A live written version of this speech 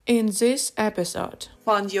In this episode,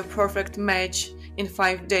 Find your perfect match in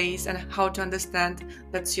 5 days and how to understand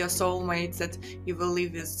that's your soulmate, that you will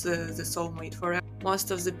live with the soulmate forever.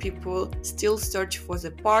 Most of the people still search for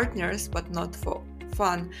the partners, but not for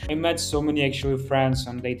fun. I met so many actually friends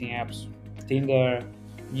on dating apps. Tinder,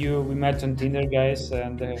 we met on Tinder, guys,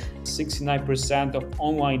 and 69% of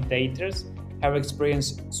online daters have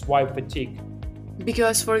experienced swipe fatigue.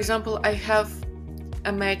 Because, for example, I have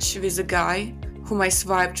a match with a guy whom I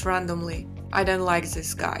swiped randomly. I don't like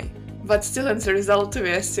this guy. But still, as a result, we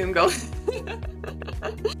are single.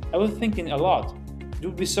 I was thinking a lot. It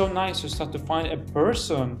would be so nice to start to find a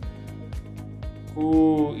person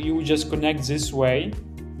who you just connect this way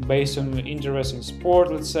based on interest in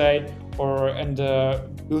sport, let's say, and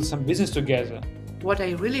build some business together. What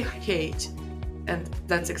I really hate, and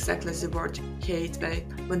that's exactly the word, hate,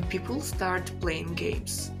 when people start playing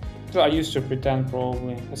games. So I used to pretend,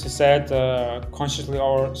 probably. As I said, consciously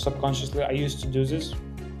or subconsciously, I used to do this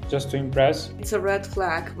just to impress. It's a red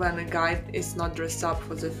flag when a guy is not dressed up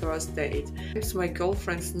for the first date. If my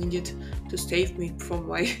girlfriends needed to save me from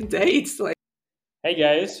my dates, Hey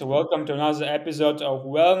guys, welcome to another episode of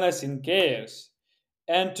Wellness in Chaos.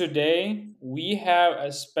 And today we have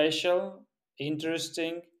a special,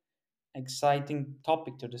 interesting, exciting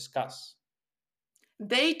topic to discuss.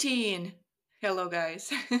 dating. Hello,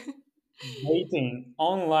 guys. Dating,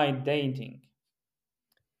 online dating.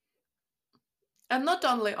 And not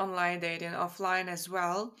only online dating, offline as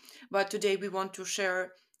well. But today we want to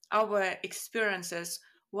share our experiences,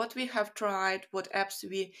 what we have tried, what apps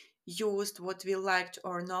we used, what we liked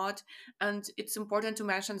or not. And it's important to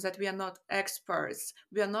mention that we are not experts.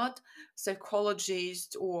 We are not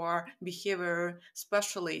psychologists or behavior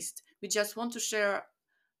specialists. We just want to share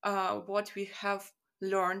what we have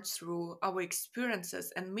learned through our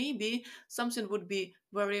experiences, and maybe something would be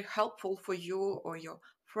very helpful for you or your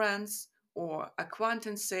friends or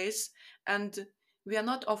acquaintances. And we are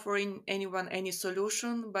not offering anyone any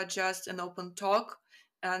solution, but just an open talk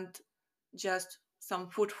and just some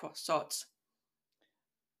food for thoughts.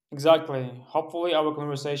 Exactly. Hopefully, our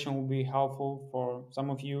conversation will be helpful for some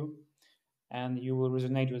of you and you will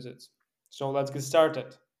resonate with it. So, let's get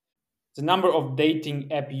started. The number of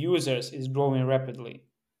dating app users is growing rapidly.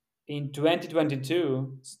 In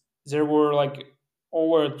 2022, there were like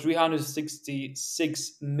over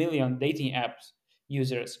 366 million dating apps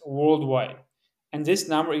users worldwide. And this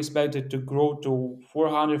number is expected to grow to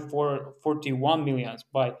 441 million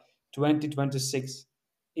by 2026.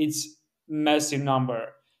 It's massive number.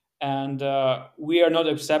 And we are not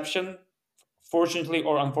exception. Fortunately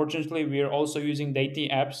or unfortunately, we are also using dating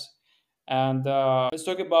apps. And let's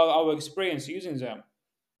talk about our experience using them.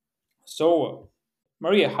 So,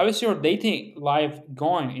 Maria, how is your dating life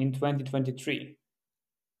going in 2023?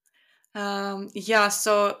 Yeah,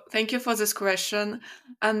 so thank you for this question.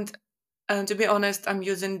 And to be honest, I'm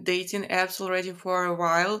using dating apps already for a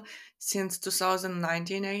while, since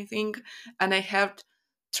 2019, I think. And I have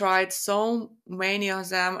tried so many of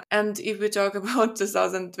them. And if we talk about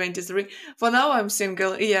 2023, for now I'm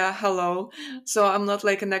single. Yeah, hello. So I'm not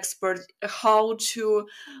like an expert uh, how to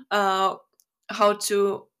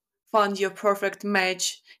find your perfect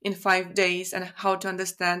match in 5 days and how to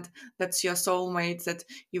understand that's your soulmate, that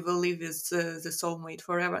you will live with the soulmate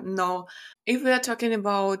forever. No, if we are talking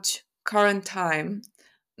about current time,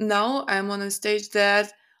 now I'm on a stage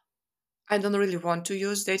that I don't really want to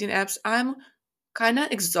use dating apps. I'm kind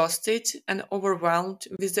of exhausted and overwhelmed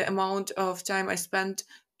with the amount of time I spent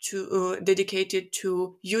to dedicated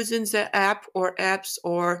to using the app or apps,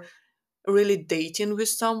 or really dating with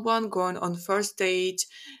someone, going on first date,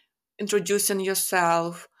 introducing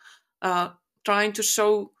yourself, uh, trying to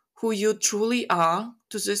show who you truly are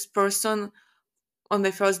to this person on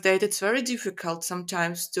the first date. It's very difficult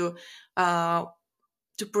sometimes uh,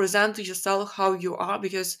 to present yourself how you are,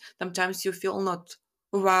 because sometimes you feel not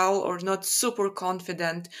well or not super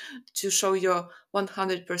confident to show your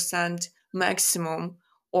 100% maximum.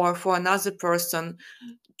 Or for another person,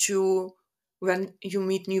 to when you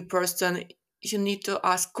meet new person, you need to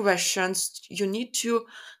ask questions, you need to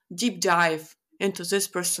deep dive into this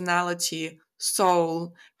personality,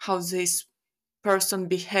 soul, how this person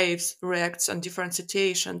behaves, reacts on different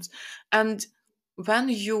situations. And when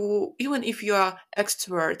you, even if you are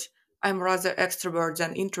extrovert, I'm rather extrovert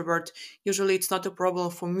than introvert, usually it's not a problem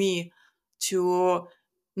for me to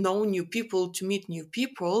know new people, to meet new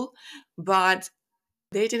people. But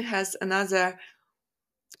dating has another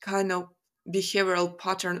kind of behavioral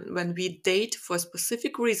pattern. When we date for a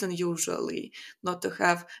specific reason, usually not to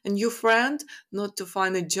have a new friend, not to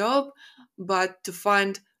find a job, but to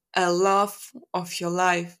find a love of your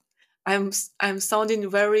life. I'm sounding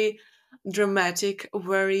very dramatic,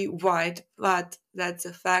 very wide, but that's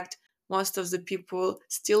a fact. Most of the people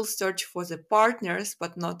still search for the partners,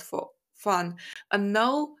 but not for fun. And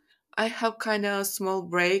now I have kind of a small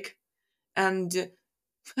break, and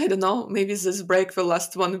I don't know, maybe this break will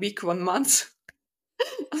last 1 week, 1 month.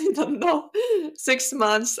 I don't know, 6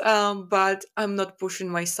 months. But I'm not pushing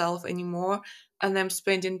myself anymore, and I'm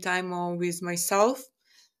spending time more with myself,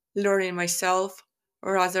 learning myself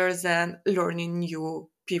rather than learning new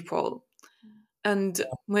people. And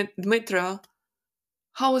Dmitra,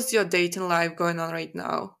 how is your dating life going on right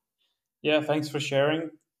now? Yeah, thanks for sharing.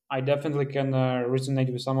 I definitely can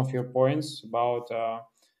resonate with some of your points about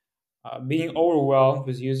being overwhelmed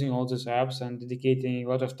with using all these apps and dedicating a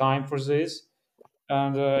lot of time for this.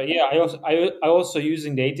 And yeah, I also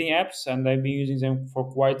using dating apps, and I've been using them for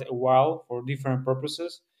quite a while for different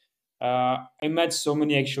purposes. I met so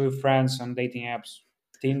many actually friends on dating apps,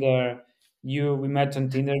 Tinder. We met on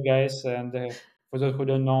Tinder, guys, and for those who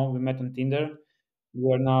don't know, we met on Tinder.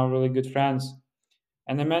 We are now really good friends,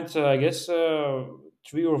 and I met I guess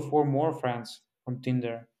 3 or 4 more friends from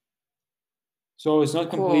Tinder. So it's not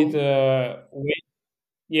complete. Cool.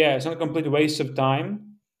 Yeah, it's not a complete waste of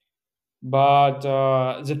time, but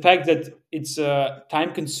the fact that it's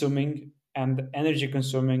time consuming and energy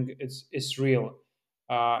consuming is real.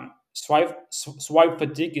 Swipe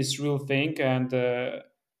fatigue is real thing, and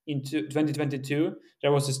in 2022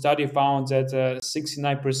 there was a study found that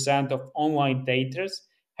 69% of online daters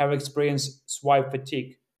have experienced swipe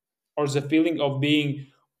fatigue, or the feeling of being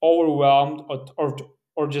overwhelmed,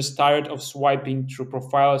 or just tired of swiping through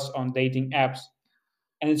profiles on dating apps.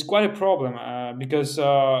 And it's quite a problem because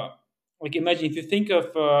like, imagine if you think of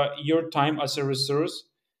your time as a resource.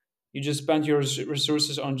 You just spend your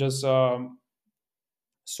resources on just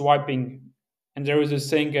swiping, and there is this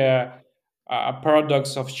thing, a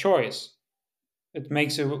paradox of choice. It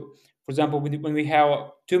makes it, for example, when we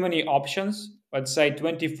have too many options, let's say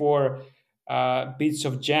 24 bits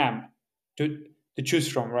of jam to choose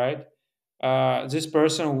from, right? This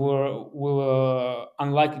person will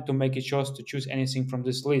unlikely to make a choice to choose anything from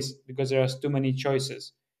this list because there are too many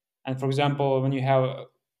choices. And for example, when you have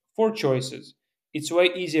 4 choices, it's way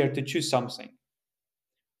easier to choose something,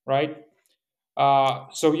 right?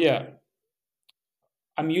 So yeah,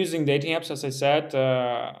 I'm using dating apps as I said,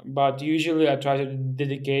 but usually I try to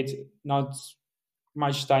dedicate not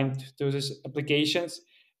much time to these applications.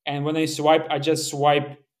 And when I swipe, I just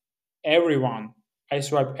swipe everyone. I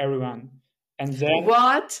swipe everyone, and then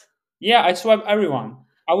What? yeah, I swipe everyone.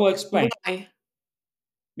 I will explain. Why?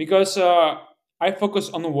 Because I focus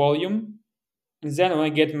on the volume, and then when I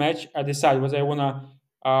get match, I decide whether I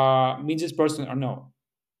wanna meet this person or no.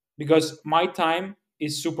 Because my time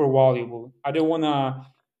is super valuable. I don't wanna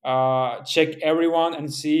check everyone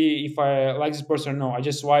and see if I like this person or no. I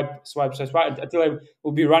just swipe until I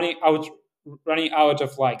will be running out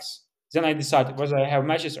of likes. Then I decide whether I have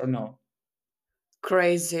matches or no.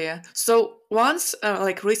 Crazy. So once,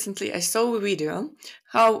 like recently, I saw a video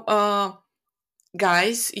how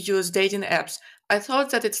guys use dating apps. I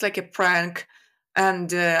thought that it's like a prank,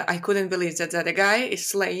 and I couldn't believe that a guy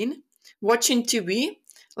is laying, watching TV,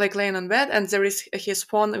 like laying on bed, and there is his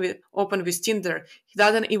phone open with Tinder. He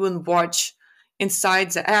doesn't even watch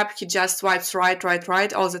inside the app. He just swipes right, right,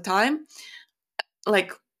 right all the time.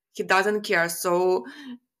 Like he doesn't care. So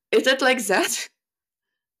is it like that?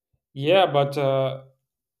 Yeah, but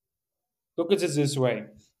look at it this way.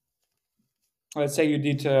 Let's say you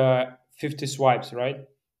did 50 swipes, right?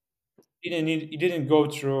 You didn't go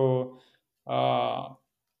through uh,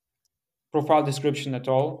 profile description at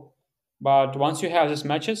all. But once you have these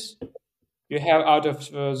matches, you have out of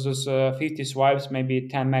those 50 swipes, maybe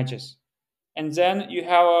 10 matches. And then you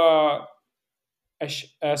have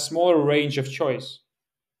a smaller range of choice.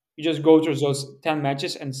 You just go through those 10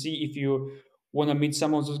 matches and see if you want to meet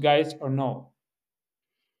some of those guys or no.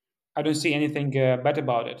 I don't see anything bad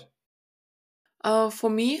about it. For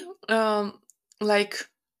me, like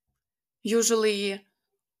usually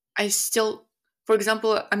I still, for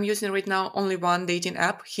example, I'm using right now only one dating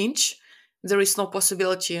app, Hinge. There is no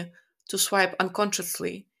possibility to swipe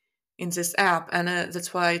unconsciously in this app, and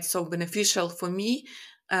that's why it's so beneficial for me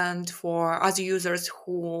and for other users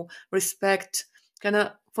who respect. Kind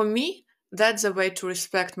of for me, that's a way to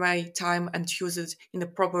respect my time and use it in a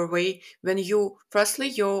proper way. When you, firstly,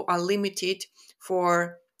 you are limited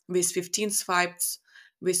for with 15 swipes,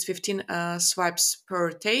 with 15 swipes per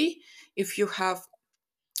day. If you have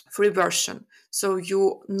free version, so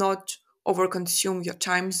you not overconsume your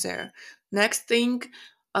time there. Next thing,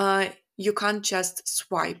 you can't just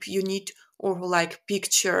swipe, you need or like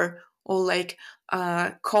picture or like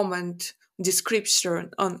comment,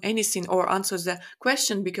 description on anything or answer the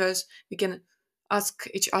question, because we can ask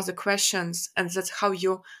each other questions, and that's how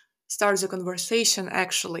you start the conversation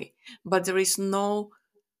actually. But there is no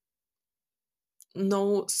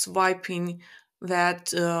swiping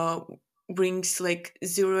that brings like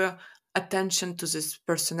zero attention to this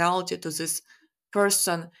personality, to this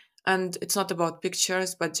person. And it's not about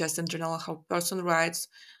pictures, but just in general how person writes,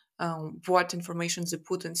 what information they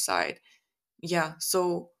put inside. Yeah,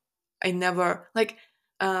 so I never like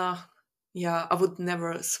uh yeah, I would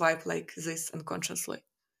never swipe like this unconsciously.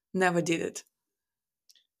 Never did it.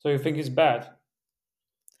 So you think it's bad?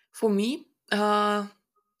 For me,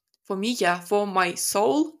 yeah, for my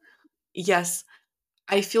soul, yes,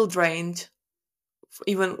 I feel drained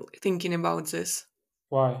even thinking about this.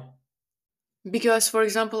 Why? Because, for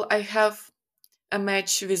example, I have a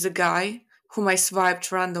match with a guy whom I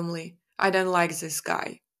swiped randomly. I don't like this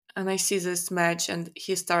guy. And I see this match and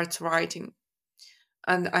he starts writing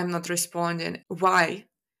and I'm not responding. Why?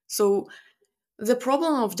 So, the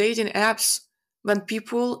problem of dating apps, when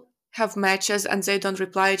people have matches and they don't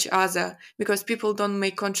reply each other because people don't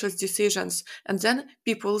make conscious decisions, and then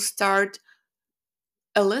people start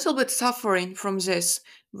a little bit suffering from this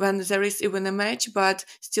when there is even a match, but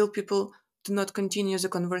still people do not continue the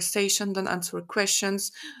conversation, don't answer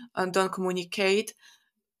questions, and don't communicate.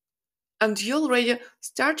 And you already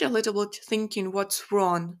start a little bit thinking what's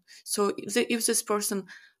wrong. So if this person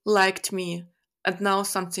liked me and now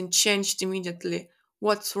something changed immediately,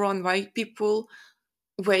 what's wrong? Why people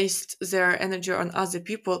waste their energy on other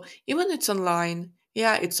people? Even it's online.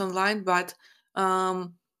 Yeah, it's online, but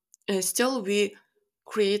um, still we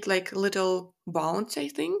create like little bounds, I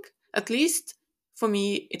think. At least for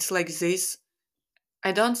me, it's like this.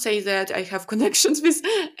 I don't say that I have connections with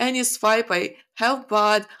any swipe I have,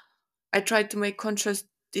 but I try to make conscious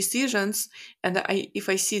decisions. And if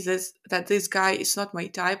I see this that this guy is not my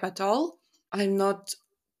type at all, I'm not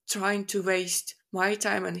trying to waste my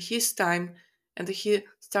time and his time. And he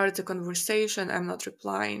starts a conversation, I'm not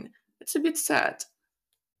replying. It's a bit sad.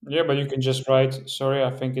 Yeah, but you can just write, sorry,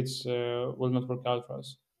 I think it's will not work out for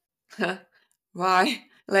us. Why?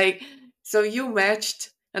 Like, so you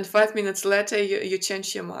matched, and 5 minutes later you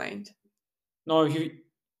change your mind. No, if you,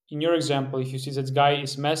 in your example, if you see that guy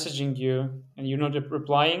is messaging you and you're not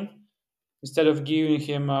replying, instead of giving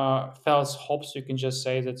him false hopes, you can just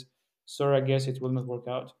say that, sorry, I guess it will not work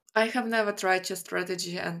out. I have never tried your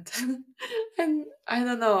strategy, and and I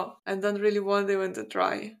don't know. I don't really want even to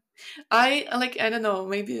try. I don't know.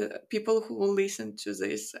 Maybe people who will listen to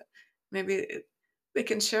this, maybe they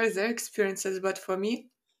can share their experiences. But for me,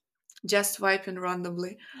 just swiping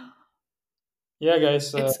randomly, Yeah,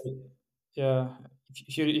 guys. it's Yeah,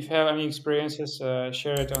 if you have any experiences,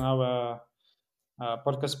 share it on our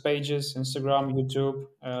podcast pages, Instagram, YouTube.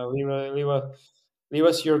 Leave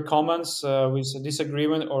us your comments with a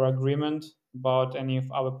disagreement or agreement about any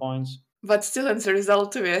of our points. but still, as a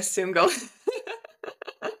result, we are single.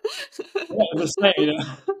 Yeah, the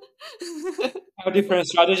same, have different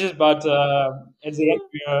strategies, but at the end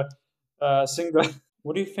we are single.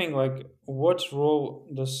 What do you think? Like, what role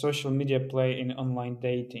does social media play in online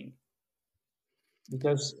dating?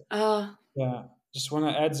 Because uh, yeah, just want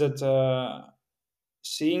to add that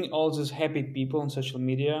seeing all those happy people on social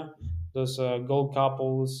media, those gold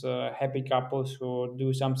couples, happy couples who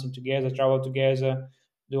do something together, travel together,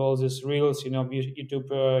 do all these reels,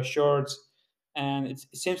 YouTube shorts, and it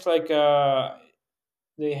seems like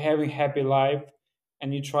they having happy life,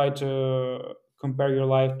 and you try to compare your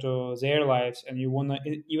life to their lives, and you wanna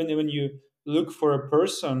even when you look for a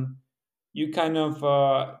person, you kind of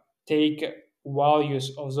take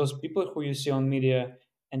values of those people who you see on media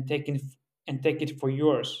and take it for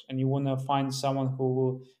yours, and you wanna find someone who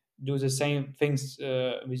will do the same things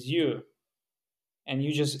with you, and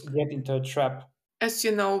you just get into a trap. as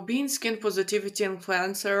you know, being skin positivity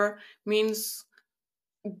influencer means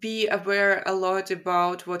be aware a lot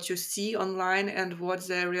about what you see online and what's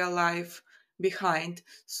the real life behind.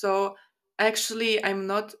 So actually, I'm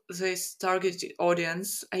not this target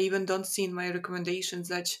audience. I even don't see in my recommendations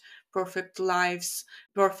such perfect lives,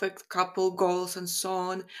 perfect couple goals, and so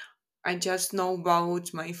on. I just know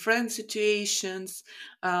about my friend situations,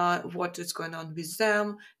 what is going on with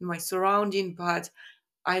them, my surrounding, but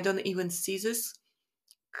I don't even see this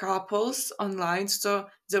couples online. So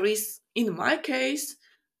there is, in my case,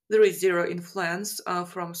 there is zero influence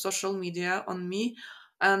from social media on me,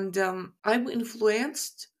 and I'm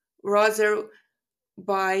influenced rather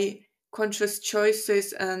by conscious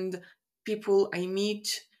choices and people I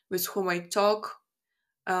meet, with whom I talk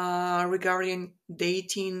regarding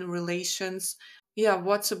dating relations. Yeah,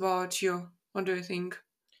 what's about you? What do you think?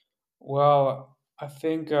 Well, I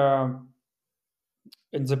think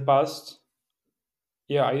in the past,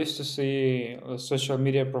 yeah, I used to see social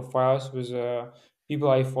media profiles with people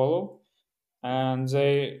I follow, and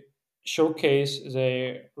they showcase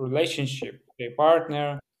their relationship, their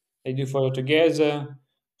partner, they do photo together,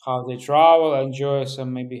 how they travel, enjoy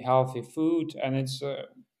some maybe healthy food, and it's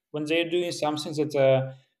when they're doing something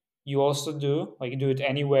that you also do, like you do it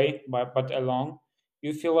anyway, but alone,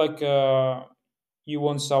 you feel like you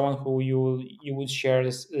want someone who you would share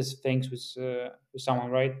this things with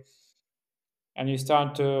someone, right? And you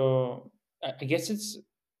start to, I guess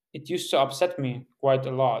it used to upset me quite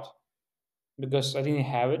a lot because I didn't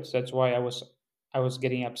have it. That's why I was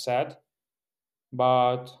getting upset.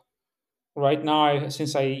 But right now,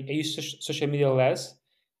 since I use social media less,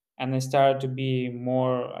 and I started to be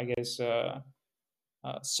more, I guess,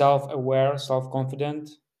 self-aware, self-confident,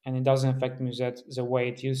 and it doesn't affect me that the way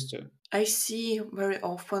it used to. I see very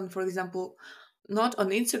often, for example, not on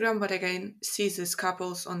Instagram, but I can see these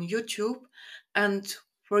couples on YouTube. And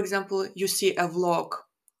for example, you see a vlog.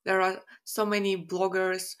 There are so many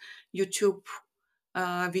bloggers, YouTube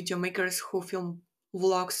video makers who film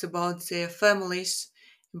vlogs about their families,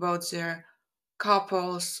 about their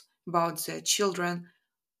couples, about their children.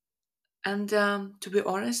 And to be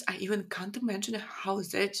honest, I even can't imagine how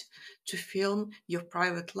is it to film your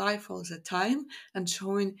private life all the time and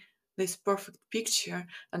showing this perfect picture.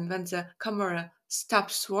 And when the camera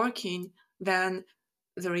stops working, then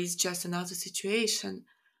there is just another situation.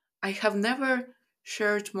 I have never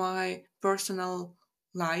shared my personal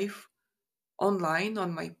life online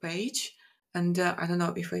on my page, and I don't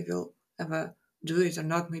know if I will ever do it or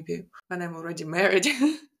not. Maybe when I'm already married.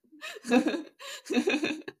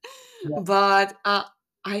 Yeah. But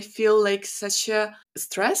I feel like such a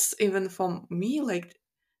stress even for me, like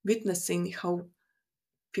witnessing how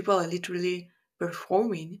people are literally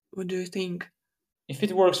performing. What do you think? If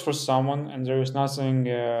it works for someone and there is nothing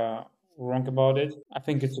wrong about it, I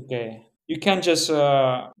think it's okay. You can't just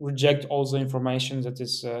reject all the information that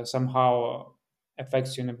is somehow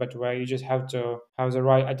affects you in a bad way. You just have to have the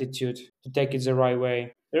right attitude to take it the right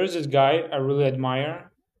way. There is this guy I really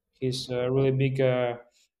admire. He's a really big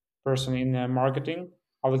person in marketing,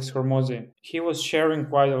 Alex Hormozy. He was sharing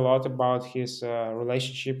quite a lot about his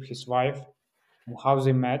relationship, his wife, and how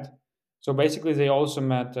they met. So basically, they also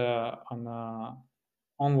met on an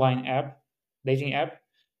online app, dating app,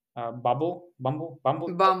 Bumble.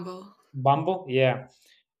 Bumble. Yeah,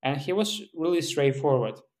 and he was really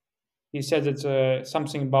straightforward. He said that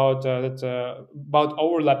something about about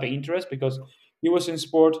overlapping interest because he was in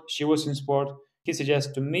sport, she was in sport. He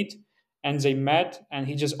suggested to meet, and they met, and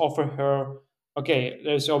he just offered her, okay,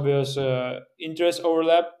 there's obvious interest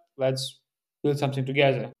overlap. Let's build something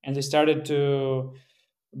together, and they started to,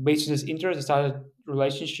 based on this interest, they started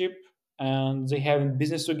relationship, and they having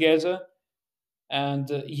business together. And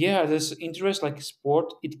yeah, this interest like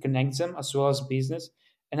sport, it connects them as well as business.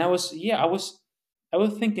 And I was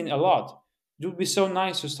thinking a lot, it would be so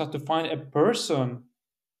nice to start to find a person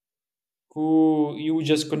who you would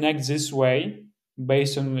just connect this way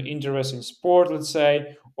based on interest in sport, let's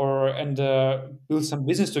say, or and build some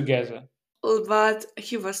business together. But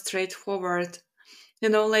he was straightforward.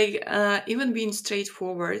 Like even being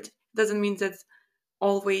straightforward doesn't mean that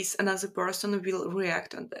always another person will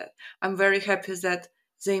react on that. I'm very happy that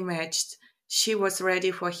they matched. She was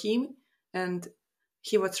ready for him and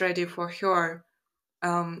he was ready for her.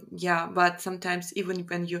 Yeah, but sometimes even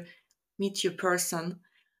when you meet your person,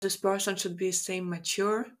 this person should be same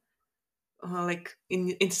mature, like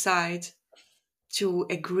inside, to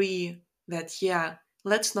agree that yeah,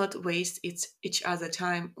 let's not waste each other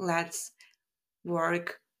time. Let's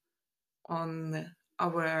work on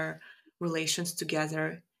our relations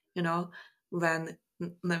together. You know, when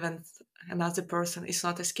another person is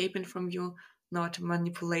not escaping from you, not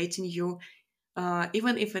manipulating you,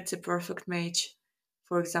 even if it's a perfect match.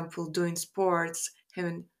 For example, doing sports,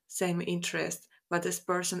 having same interest, but this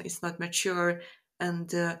person is not mature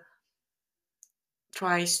and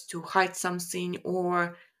tries to hide something.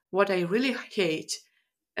 Or what I really hate,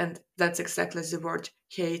 and that's exactly the word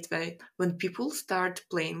hate, right? When people start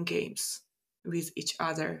playing games with each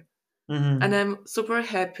other. And Hmm. I'm super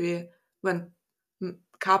happy when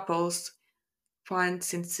couples find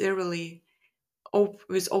sincerely,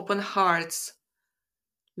 with open hearts,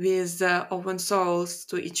 with open souls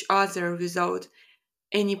to each other without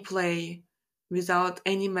any play, without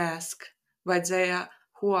any mask, but they are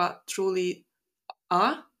who are truly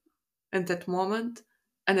are at that moment,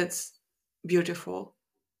 and it's beautiful.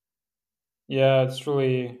 Yeah, it's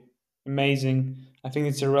really amazing. I think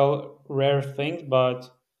it's a real rare thing, but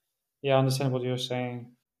Yeah, I understand what you're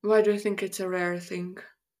saying. Why do you think it's a rare thing?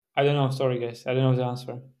 I don't know. Sorry, guys. I don't know the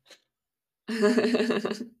answer.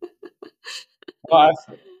 Well,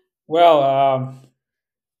 well,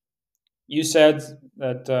 you said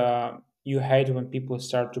that you hate when people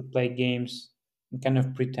start to play games and kind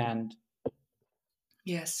of pretend.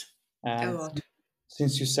 Yes, a And lot.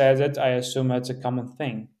 since you said that, I assume that's a common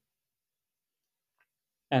thing.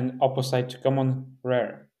 And opposite to common,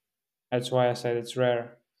 rare. That's why I said it's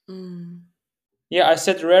rare. Mm. Yeah, I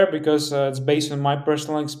said rare because it's based on my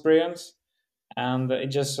personal experience, and it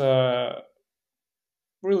just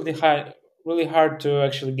really hard, really hard to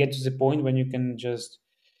actually get to the point when you can just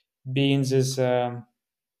be in this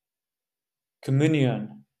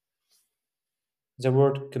communion. The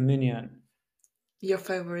word communion, Your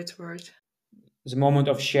favorite word? the moment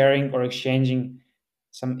of sharing or exchanging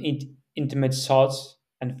some intimate thoughts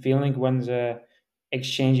and feeling when the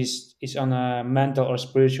exchange is on a mental or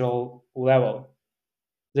spiritual level.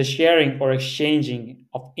 The sharing or exchanging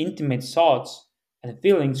of intimate thoughts and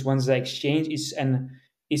feelings when the exchange is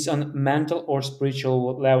on mental or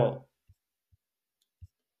spiritual level.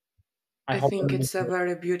 I I hope think that it's makes a sense.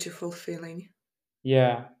 very beautiful feeling.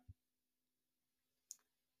 Yeah,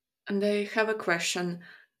 And I have a question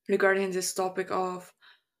regarding this topic of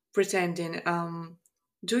pretending.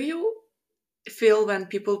 Do you feel when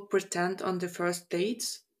people pretend on the first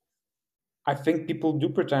dates? I think people do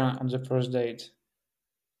pretend on the first date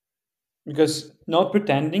because not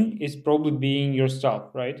pretending is probably being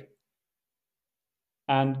yourself, right?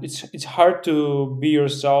 And it's hard to be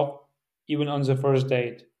yourself even on the first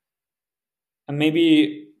date. And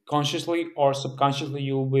maybe consciously or subconsciously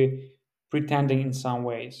you'll be pretending in some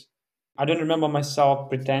ways. I don't remember myself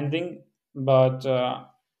pretending, but I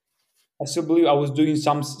still believe I was doing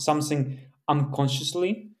something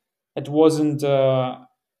unconsciously. It wasn't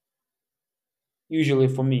usually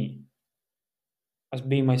for me as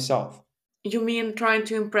being myself. You mean trying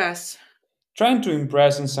to impress? Trying to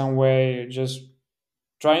impress in some way, just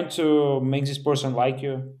trying to make this person like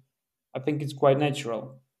you. I think it's quite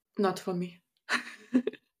natural. Not for me.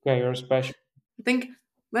 Okay, you're special. I think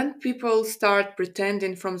when people start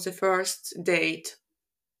pretending from the first date,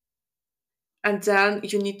 and then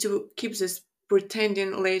you need to keep this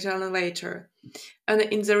pretending later and later. And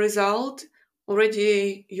in the result,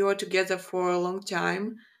 already you're together for a long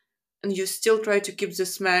time and you still try to keep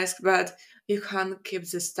this mask, but you can't keep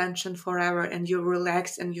this tension forever and you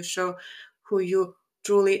relax and you show who you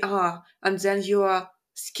truly are. And then you are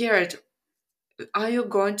scared. Are you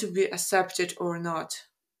going to be accepted or not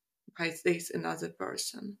by this another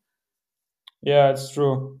person? Yeah, it's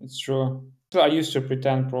true. It's true. So I used to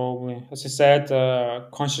pretend probably. As I said,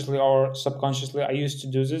 consciously or subconsciously, I used to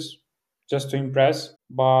do this just to impress.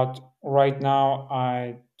 But right now,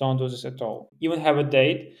 I don't do this at all. Even have a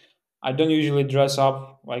date, I don't usually dress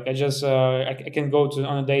up. Like I just, I can go to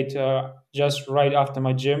on a date just right after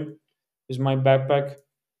my gym with my backpack.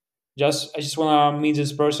 Just, I just want to meet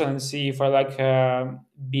this person and see if I like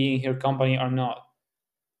being her company or not.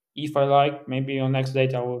 If I like, maybe on next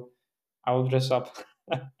date I will dress up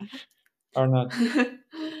or not.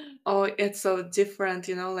 Oh, it's so different,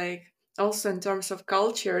 like also in terms of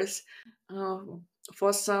cultures. Uh,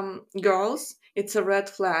 for some girls, it's a red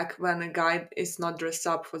flag when a guy is not dressed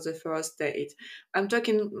up for the first date. I'm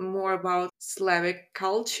talking more about Slavic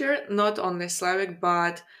culture, not only Slavic,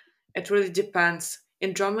 but it really depends.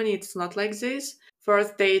 In Germany, it's not like this.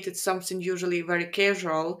 First date, it's something usually very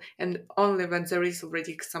casual, and only when there is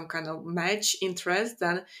already some kind of match interest,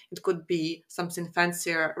 then it could be something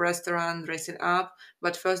fancier, restaurant, dressing up.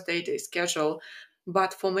 But first date is casual.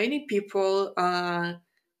 But for many people,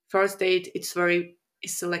 first date it's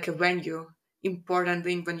like a venue, important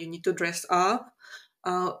thing when you need to dress up,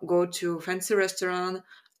 go to fancy restaurant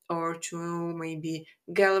or to maybe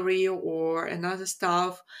gallery or another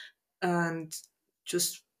stuff and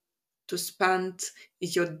just to spend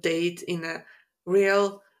your date in a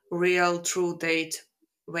real true date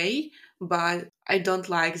way. But I don't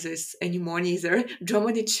like this anymore neither.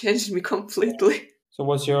 Germany changed me completely. So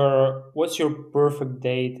what's your perfect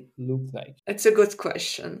date look like? It's a good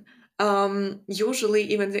question. Usually,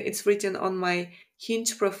 even though it's written on my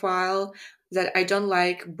Hinge profile that I don't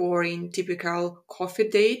like boring, typical coffee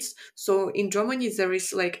dates. So in Germany, there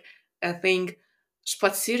is like a thing,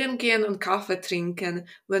 spazieren gehen und Kaffee trinken,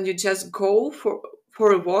 when you just go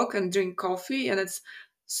for a walk and drink coffee, and it's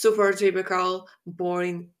super typical,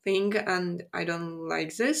 boring thing, and I don't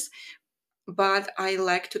like this. But I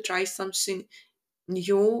like to try something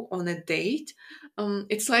new on a date.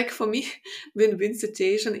 It's like for me win-win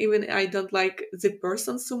situation. Even I don't like the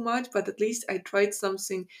person so much, but at least I tried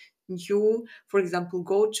something new, for example,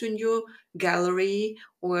 go to a new gallery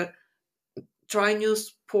or try new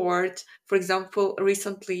sport. For example,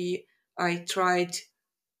 recently I tried,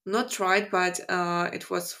 not tried, but it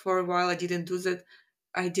was for a while I didn't do that.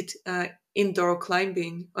 I did indoor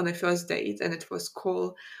climbing on a first date and it was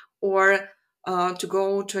cool. Or to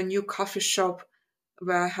go to a new coffee shop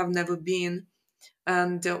where I have never been,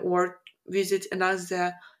 and or visit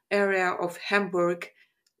another area of Hamburg.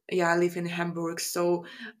 Yeah, I live in Hamburg, so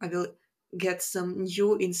I will get some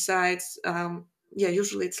new insights. Yeah,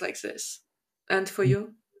 usually it's like this. And for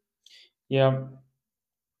you? Yeah,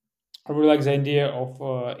 I really like the idea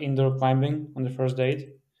of indoor climbing on the first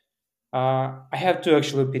date. I have two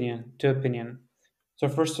opinion. So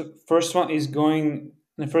first one is going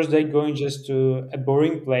on the first date, going just to a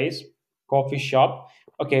boring place, coffee shop.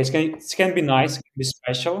 Okay, it can be nice, it can be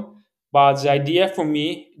special, but the idea for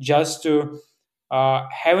me just to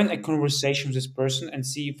having a conversation with this person and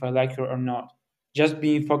see if I like her or not. Just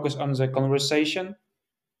being focused on the conversation,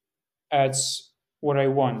 that's what I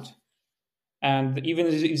want. And even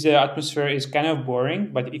if the atmosphere is kind of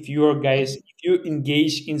boring, but if you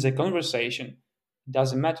engage in the conversation, it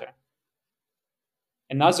doesn't matter.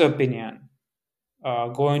 Another opinion,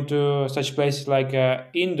 going to such places like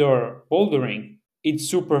indoor bouldering, it's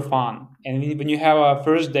super fun. And when you have a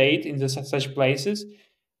first date in such places,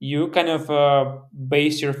 you kind of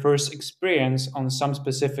base your first experience on some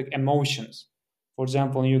specific emotions. For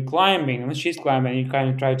example, you climbing, when she's climbing, you kind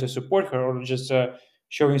of try to support her or just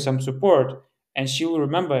showing some support, and she will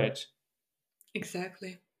remember it.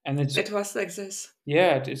 Exactly. And it's It was like this.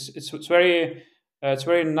 yeah, it's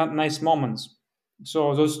very not nice moments.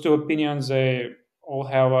 So those two opinions, they all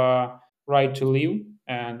have a right to live,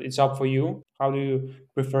 and it's up for you. How do you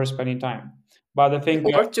prefer spending time? But I think,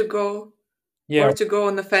 Or to go, yeah, or to go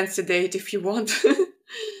on a fancy date if you want.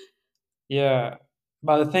 yeah.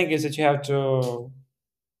 But the thing is that you have to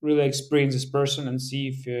really experience this person and see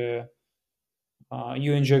if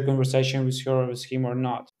you enjoy conversation with her or with him or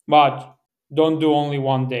not. But don't do only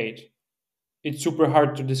one date. It's super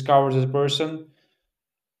hard to discover this person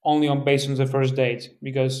only on based on the first date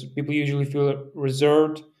because people usually feel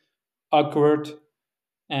reserved, awkward,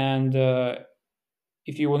 and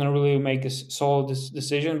if you want to really make a solid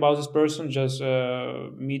decision about this person, just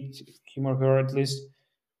meet him or her at least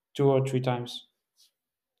 2 or 3 times.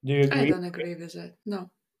 Do you I agree? don't agree with that. No,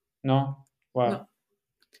 No. Why? no.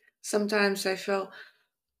 Sometimes I feel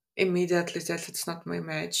immediately that it's not my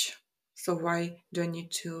match. So why do I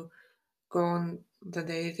need to go on the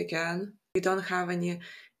date again? We don't have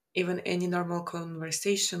even any normal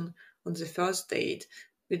conversation on the first date.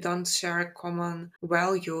 We don't share common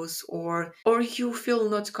values, or you feel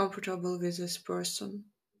not comfortable with this person.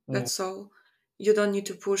 Yeah. That's all. You don't need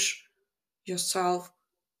to push yourself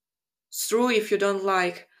through if you don't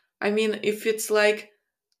like. I mean, if it's like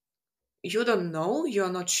you don't know,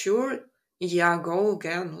 you're not sure, yeah, go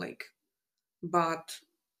again, like. But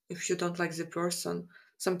if you don't like the person,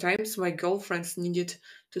 sometimes my girlfriends needed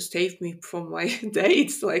to save me from my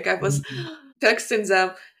dates. Like I was Mhm. texting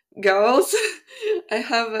them, girls, I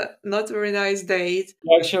have a not very nice date.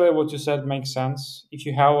 Actually, what you said makes sense. If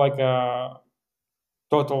you have like a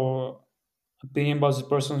total opinion about the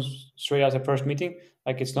person straight at the first meeting,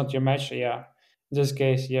 like it's not your match, yeah. In this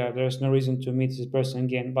case, yeah, there's no reason to meet this person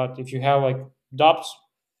again. But if you have like doubts,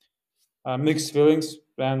 mixed feelings,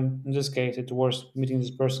 then in this case, it's worth meeting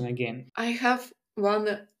this person again. I have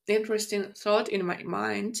one interesting thought in my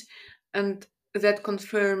mind, and that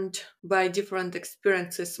confirmed by different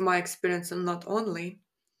experiences, my experience and not only.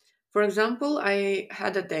 For example, I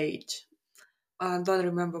had a date. I don't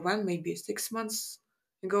remember when, maybe 6 months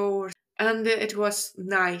ago, and it was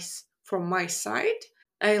nice from my side.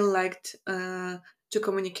 I liked to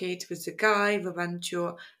communicate with the guy. We went to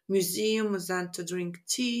a museum, then to drink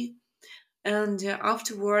tea, and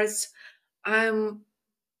afterwards, I'm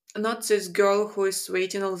not this girl who is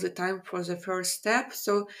waiting all the time for the first step.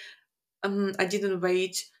 So I didn't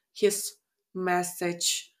wait his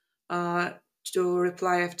message uh, to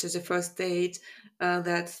reply after the first date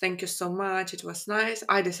that thank you so much, it was nice.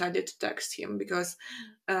 I decided to text him because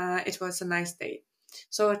it was a nice date.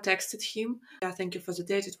 So I texted him, yeah, thank you for the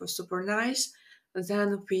date, it was super nice.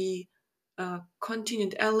 Then we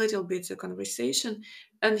continued a little bit the conversation,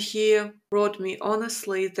 and he wrote me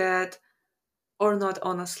honestly that, or not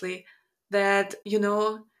honestly, that,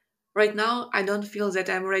 right now I don't feel that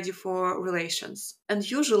I'm ready for relations. And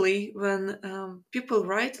usually, when people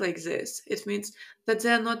write like this, it means that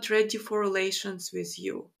they're not ready for relations with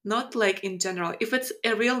you. Not like in general. If it's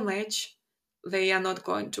a real match, they are not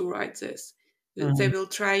going to write this. They Mhm. will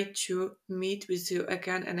try to meet with you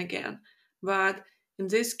again and again. But in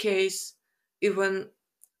this case, even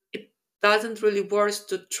it doesn't really work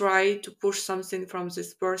to try to push something from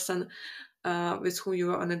this person with whom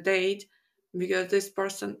you are on a date, because this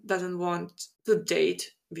person doesn't want to date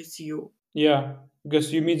with you. Yeah,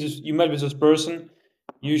 because you met with this person,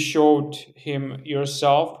 you showed him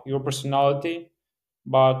yourself, your personality,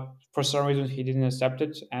 but for some reason he didn't accept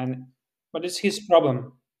it, and but it's his problem.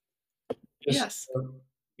 Just Yes.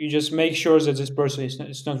 you just make sure that this person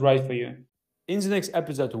is not right for you. In the next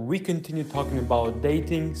episode, we continue talking about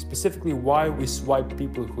dating, specifically why we swipe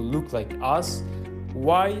people who look like us,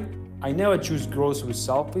 why I never choose girls with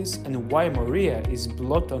selfies, and why Maria is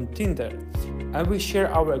blocked on Tinder. And we share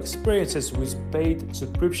our experiences with paid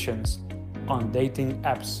subscriptions on dating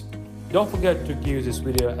apps. Don't forget to give this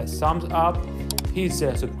video a thumbs up, hit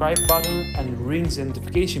the subscribe button, and ring the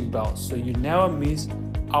notification bell so you never miss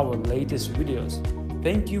our latest videos.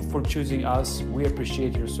 Thank you for choosing us. We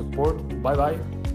appreciate your support. Bye bye.